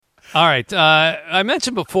All right. I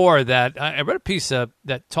mentioned before that I read a piece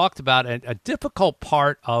that talked about a difficult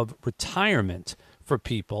part of retirement for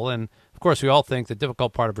people. And, of course, we all think the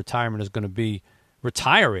difficult part of retirement is going to be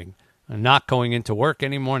retiring and not going into work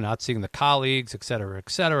anymore, not seeing the colleagues, et cetera, et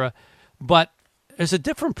cetera. But there's a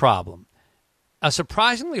different problem. A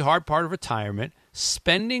surprisingly hard part of retirement,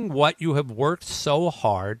 spending what you have worked so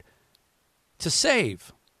hard to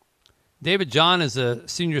save. David John is a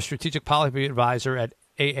senior strategic policy advisor at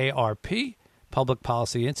AARP, Public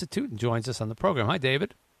Policy Institute, and joins us on the program. Hi,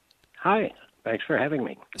 David. Hi. Thanks for having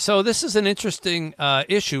me. So this is an interesting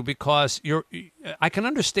issue because I can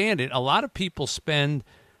understand it. A lot of people spend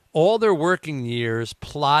all their working years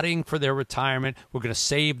plotting for their retirement. We're going to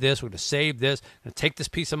save this. We're going to save this. I'm going to take this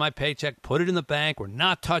piece of my paycheck, put it in the bank. We're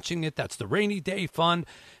not touching it. That's the rainy day fund.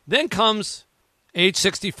 Then comes age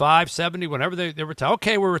 65, 70, whenever they retire.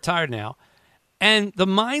 Okay, we're retired now. And the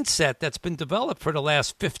mindset that's been developed for the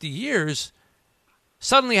last 50 years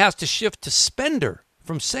suddenly has to shift to spender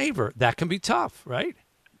from saver. That can be tough, right?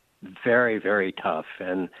 Very, very tough.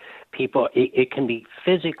 And people, it can be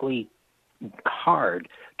physically hard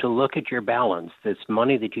to look at your balance, this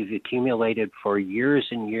money that you've accumulated for years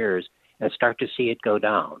and years, and start to see it go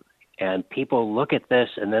down. And people look at this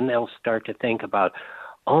and then they'll start to think about,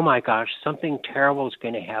 oh my gosh, something terrible is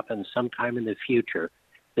going to happen sometime in the future.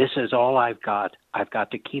 This is all I've got. I've got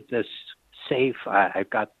to keep this safe. I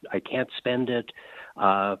can't spend it,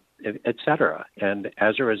 et cetera. And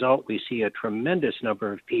as a result, we see a tremendous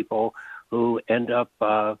number of people who end up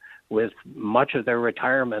with much of their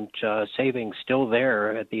retirement savings still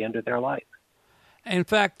there at the end of their life. In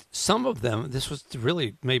fact, some of them, this was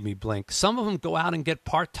really made me blink, some of them go out and get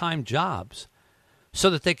part-time jobs so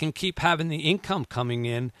that they can keep having the income coming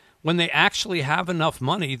in when they actually have enough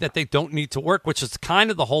money that they don't need to work, which is kind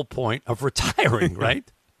of the whole point of retiring, right?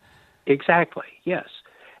 Exactly, yes.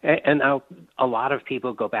 And now a lot of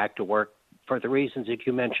people go back to work for the reasons that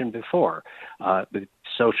you mentioned before, the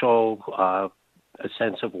social, a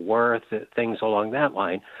sense of worth, things along that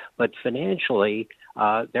line. But financially,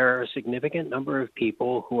 there are a significant number of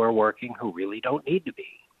people who are working who really don't need to be.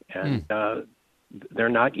 And they're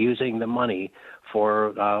not using the money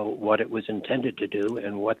for what it was intended to do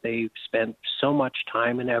and what they spent so much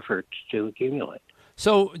time and effort to accumulate.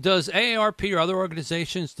 So does AARP or other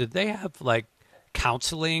organizations, did they have like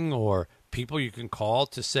counseling or people you can call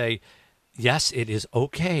to say, yes, it is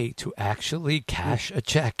okay to actually cash a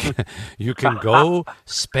check. You can go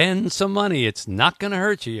spend some money. It's not going to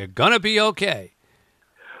hurt you. You're going to be okay.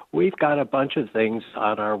 We've got a bunch of things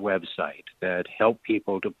on our website that help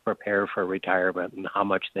people to prepare for retirement and how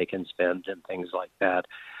much they can spend and things like that.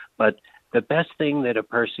 But the best thing that a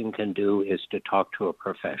person can do is to talk to a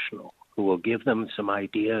professional who will give them some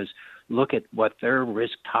ideas, look at what their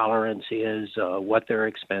risk tolerance is, what their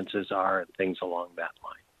expenses are, and things along that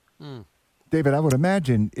line. David, I would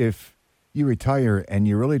imagine if you retire and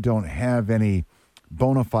you really don't have any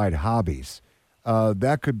bona fide hobbies,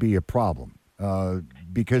 that could be a problem.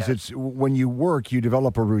 Because it's when you work, you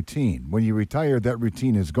develop a routine. When you retire, that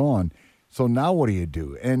routine is gone. So now what do you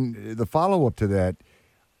do? And the follow-up to that,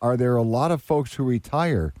 are there a lot of folks who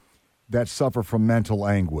retire that suffer from mental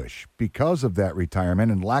anguish because of that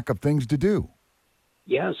retirement and lack of things to do?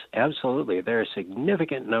 Yes, absolutely. There are a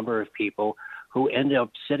significant number of people who end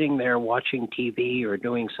up sitting there watching TV or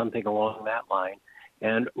doing something along that line.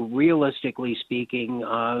 And realistically speaking,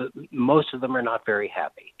 most of them are not very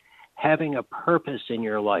happy. Having a purpose in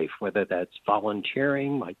your life, whether that's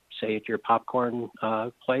volunteering, like say at your popcorn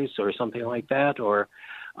place or something like that, or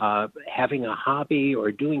having a hobby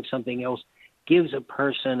or doing something else, gives a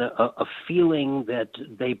person a feeling that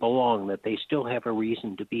they belong, that they still have a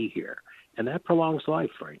reason to be here. And that prolongs life,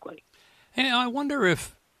 frankly. Hey, I wonder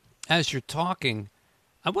if, as you're talking,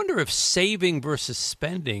 I wonder if saving versus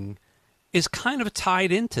spending is kind of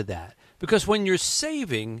tied into that. Because when you're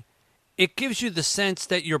saving, it gives you the sense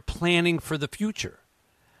that you're planning for the future.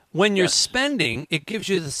 When you're spending, it gives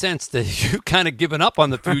you the sense that you've kind of given up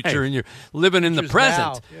on the future and you're living in the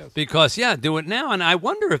present. Because, do it now. And I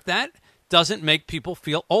wonder if that doesn't make people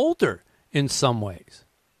feel older in some ways.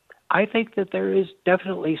 I think that there is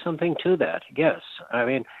definitely something to that, yes. I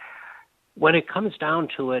mean, when it comes down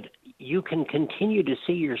to it, you can continue to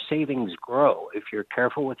see your savings grow if you're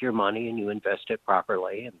careful with your money and you invest it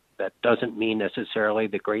properly. And that doesn't mean necessarily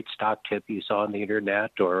the great stock tip you saw on the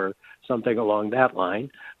internet or something along that line.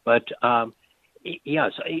 But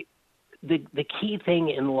yes, the key thing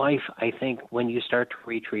in life, I think, when you start to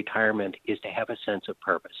reach retirement is to have a sense of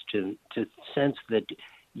purpose, to sense that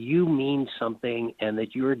you mean something and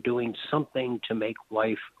that you're doing something to make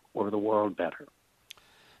life or the world better.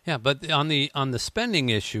 Yeah, but on the spending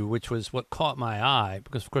issue, which was what caught my eye,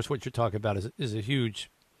 because of course what you're talking about is a huge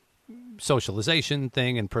socialization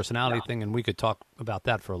thing and personality thing, and we could talk about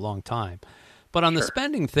that for a long time. But on the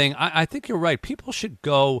spending thing, I think you're right. People should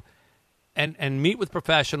go and meet with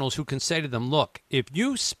professionals who can say to them, look, if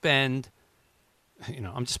you spend,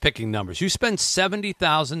 I'm just picking numbers, you spend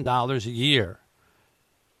 $70,000 a year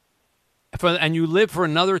and you live for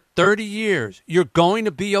another 30 years, you're going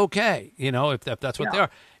to be okay, if that's what they are.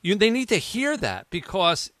 They need to hear that,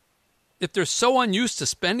 because if they're so unused to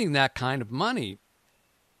spending that kind of money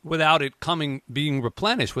without it being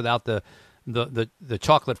replenished, without the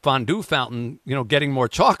chocolate fondue fountain, getting more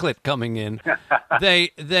chocolate coming in,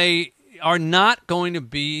 they are not going to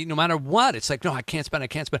be, no matter what. It's like, no, I can't spend.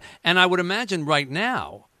 And I would imagine right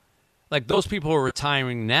now, like those people who are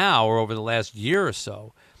retiring now or over the last year or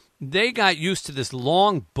so, they got used to this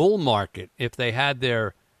long bull market. If they had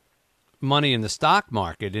their money in the stock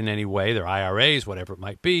market in any way, their IRAs, whatever it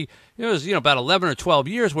might be, it was, about 11 or 12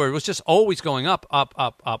 years where it was just always going up, up,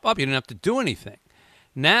 up, up, up. You didn't have to do anything.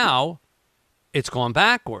 Now it's gone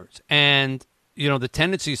backwards. And the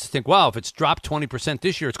tendency is to think, well, if it's dropped 20%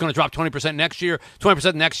 this year, it's going to drop 20% next year,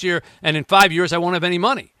 20% next year, and in 5 years I won't have any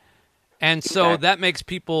money. And so that makes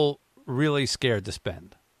people really scared to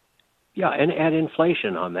spend. Yeah, and add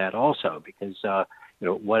inflation on that also, because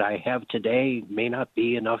what I have today may not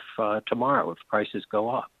be enough tomorrow if prices go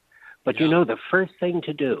up. But the first thing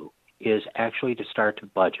to do is actually to start to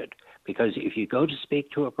budget, because if you go to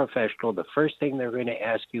speak to a professional, the first thing they're going to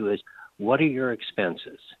ask you is, what are your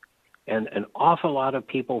expenses? And an awful lot of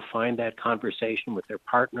people find that conversation with their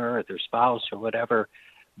partner or their spouse or whatever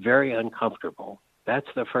very uncomfortable. That's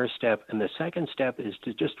the first step. And the second step is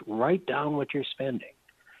to just write down what you're spending.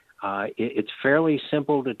 It's fairly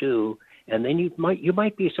simple to do. And then you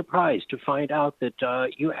might be surprised to find out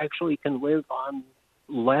that you actually can live on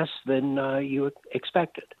less than you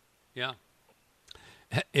expected. Yeah.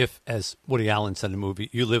 If, as Woody Allen said in the movie,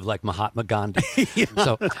 you live like Mahatma Gandhi.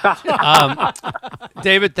 So,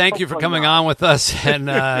 David, thank you for coming on with us,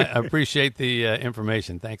 and I appreciate the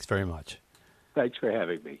information. Thanks very much. Thanks for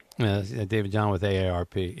having me. David John with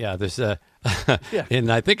AARP. Yeah, there's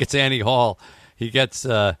and I think it's Annie Hall. He gets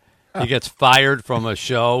fired from a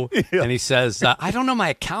show, and he says, I don't know, my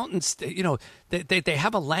accountants, they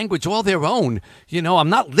have a language all their own. I'm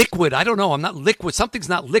not liquid. I don't know. I'm not liquid. Something's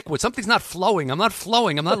not liquid. Something's not flowing. I'm not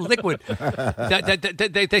flowing. I'm not liquid.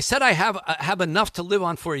 They said I have enough to live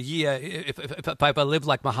on for a year if I live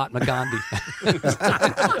like Mahatma Gandhi.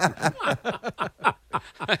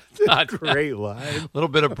 Great line. A little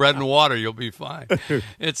bit of bread and water, you'll be fine.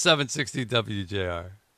 It's 760 WJR.